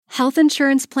Health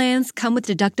insurance plans come with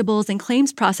deductibles and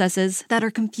claims processes that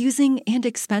are confusing and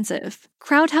expensive.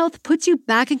 CrowdHealth puts you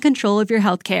back in control of your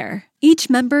healthcare. Each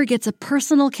member gets a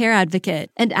personal care advocate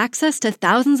and access to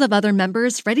thousands of other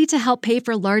members ready to help pay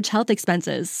for large health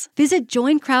expenses. Visit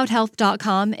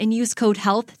joincrowdhealth.com and use code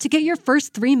HEALTH to get your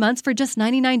first 3 months for just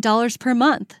 $99 per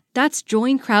month. That's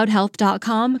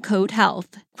joincrowdhealth.com, code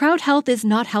HEALTH. CrowdHealth is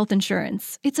not health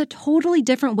insurance. It's a totally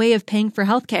different way of paying for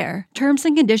healthcare. Terms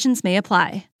and conditions may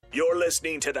apply. You're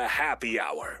listening to the Happy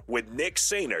Hour with Nick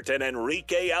Sainert and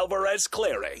Enrique Alvarez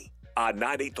Clary on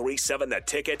 93.7 The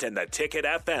Ticket and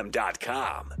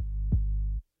theticketfm.com.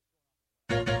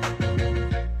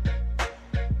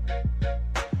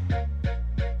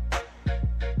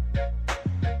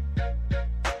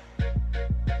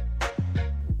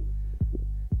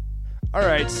 All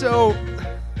right, so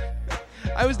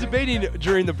I was debating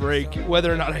during the break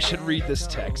whether or not I should read this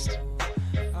text.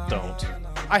 Don't.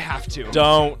 I have to.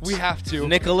 Don't. We have to.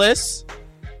 Nicholas,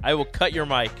 I will cut your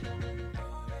mic.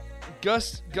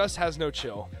 Gus has no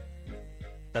chill.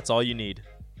 That's all you need.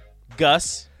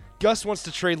 Gus wants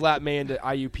to trade Lat May into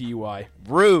IUPUI.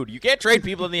 Rude. You can't trade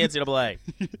people in the NCAA.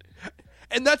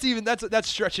 And that's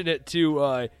stretching it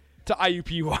to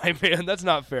IUPUI, man. That's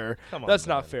not fair. Come on, that's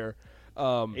man. not fair.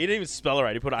 He didn't even spell it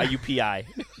right. He put IUPI.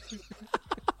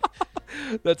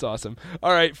 That's awesome.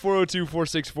 All right,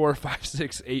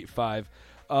 402-464-5685.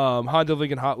 Honda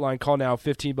Lincoln Hotline. Call now.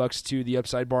 $15 to the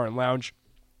Upside Bar and Lounge.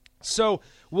 So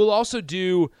we'll also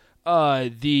do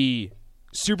the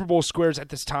Super Bowl squares at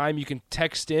this time. You can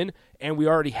text in, and we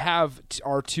already have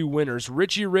our two winners,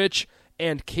 Richie Rich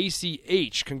and Casey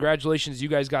H. Congratulations, you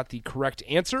guys got the correct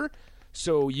answer.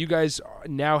 So you guys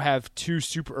now have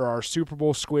our Super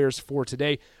Bowl squares for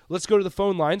today. Let's go to the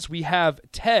phone lines. We have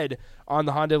Ted on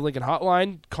the Honda Lincoln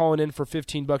Hotline calling in for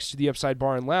 $15 to the Upside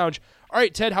Bar and Lounge. All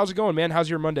right, Ted, how's it going, man? How's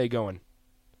your Monday going?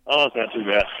 Oh, it's not too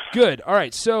bad. Good. All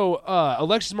right, so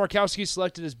Alexis Markowski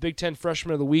selected as Big Ten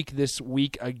Freshman of the Week this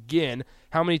week again.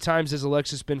 How many times has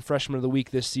Alexis been Freshman of the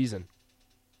Week this season?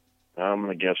 I'm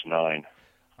going to guess 9.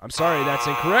 I'm sorry, that's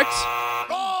incorrect.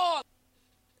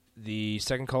 The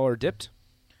second caller dipped.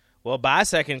 Well, by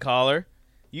second caller,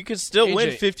 you can still win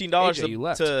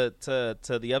 $15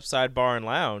 to the Upside Bar and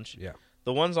Lounge. Yeah.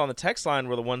 The ones on the text line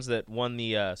were the ones that won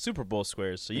the Super Bowl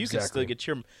squares, so you can still get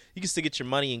your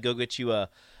money and go get you a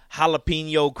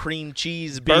jalapeno cream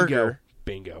cheese burger.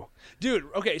 Bingo. Dude,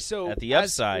 okay, so at the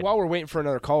Upside. While we're waiting for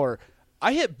another caller,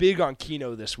 I hit big on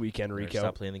Keno this weekend, Rico. Never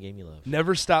stop playing the game you love.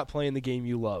 Never stop playing the game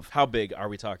you love. How big are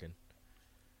we talking?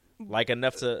 Like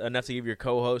enough to give your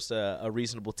co-host a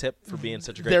reasonable tip for being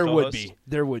such a great co-host?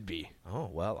 There would be. Oh,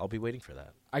 well, I'll be waiting for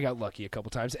that. I got lucky a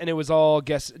couple times, and it was all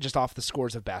just off the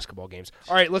scores of basketball games.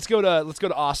 All right, let's go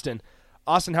to Austin.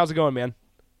 Austin, how's it going, man?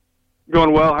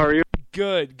 Going well. How are you?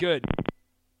 Good.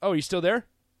 Oh, you still there?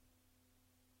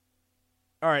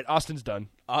 All right, Austin's done.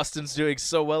 Austin's doing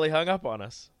so well he hung up on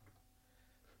us.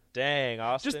 Dang,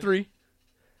 Austin. Just 3.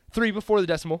 3 before the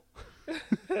decimal.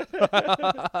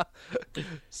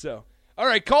 So, all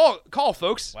right, call,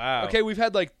 folks. Wow. Okay, we've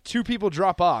had like 2 people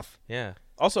drop off. Yeah.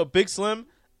 Also, Big Slim,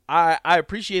 I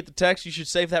appreciate the text. You should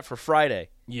save that for Friday.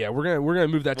 Yeah, we're gonna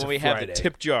move that to Friday. Friday. When we have the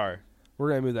tip jar. We're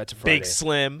gonna move that to Friday. Big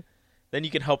Slim, then you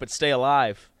can help it stay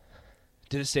alive.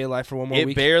 Did it stay alive for one more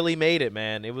week? It barely made it,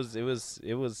 man. It was.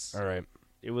 All right.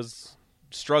 It was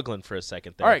struggling for a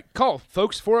second there. All right, call,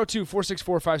 folks.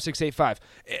 402-464-5685.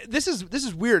 This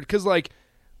is weird because like.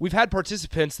 We've had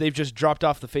participants, they've just dropped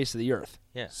off the face of the earth.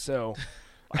 Yeah. So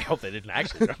I hope they didn't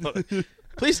actually drop.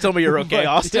 Please tell me you're okay,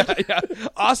 Austin. Yeah.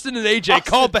 Austin and AJ,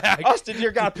 call back. Austin, dear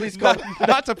God, please call back.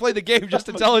 Not to play the game, just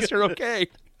to tell us you're okay.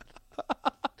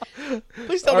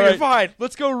 Please tell me you're fine.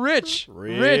 Let's go, Rich.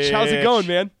 Rich, how's it going,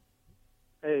 man?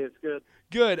 Hey, it's good.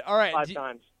 Good. All right. 5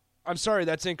 times. I'm sorry,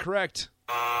 that's incorrect.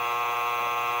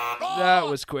 That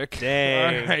was quick.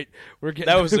 Dang. All right.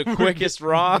 That was the quickest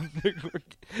wrong. Didn't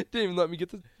even let me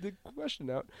get the question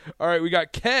out. All right, we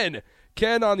got Ken.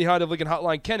 Ken on the Honda Lincoln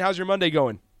Hotline. Ken, how's your Monday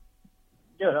going?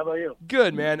 Good. How about you?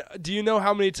 Good, man. Do you know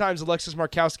how many times Alexis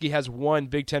Markowski has won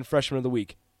Big Ten Freshman of the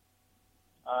Week?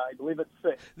 I believe it's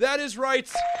 6. That is right.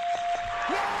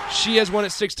 She has won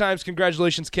it 6 times.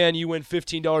 Congratulations, Ken. You win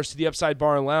 $15 to the Upside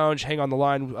Bar and Lounge. Hang on the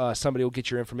line. Somebody will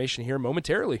get your information here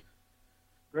momentarily.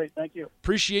 Great. Thank you.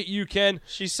 Appreciate you, Ken.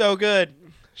 She's so good.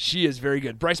 She is very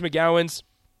good. Bryce McGowan's.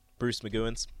 Bruce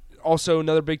McGowan's. Also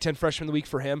another Big Ten Freshman of the Week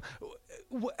for him.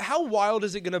 How wild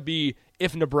is it going to be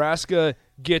if Nebraska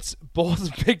gets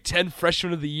both Big Ten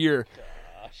Freshman of the Year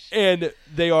and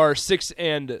they are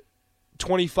 6-25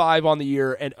 on the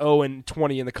year and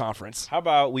 0-20 in the conference? How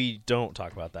about we don't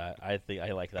talk about that? I think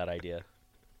I like that idea.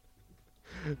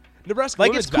 Nebraska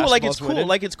Like women's it's cool. Like it's basketball's cool. winning.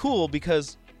 Like it's cool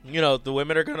because the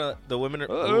women are gonna. The women are.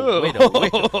 Oh. Wait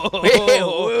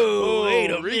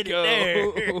a minute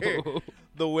there.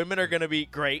 The women are gonna be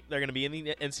great. They're gonna be in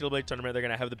the NCAA tournament. They're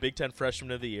gonna have the Big Ten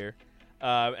Freshman of the Year.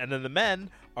 And then the men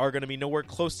are going to be nowhere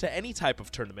close to any type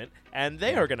of tournament, and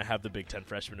they are going to have the Big Ten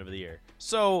Freshman of the Year.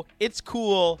 So it's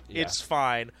cool. Yeah. It's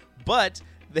fine. But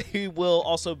they will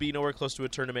also be nowhere close to a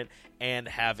tournament and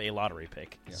have a lottery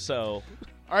pick. Yeah. So,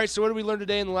 all right, so what did we learn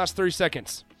today in the last 30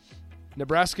 seconds?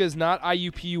 Nebraska is not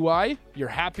IUPUI. You're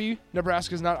happy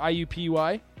Nebraska is not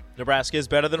IUPUI. Nebraska is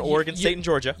better than Oregon State and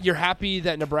Georgia. You're happy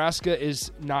that Nebraska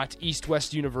is not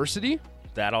East-West University.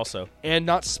 That also. And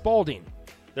not Spalding.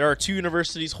 There are 2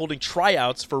 universities holding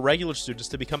tryouts for regular students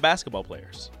to become basketball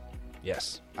players.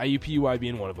 Yes, IUPUI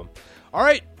being one of them. All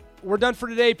right, we're done for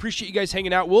today. Appreciate you guys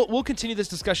hanging out. We'll continue this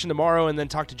discussion tomorrow and then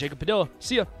talk to Jacob Padilla.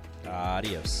 See ya.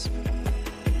 Adios.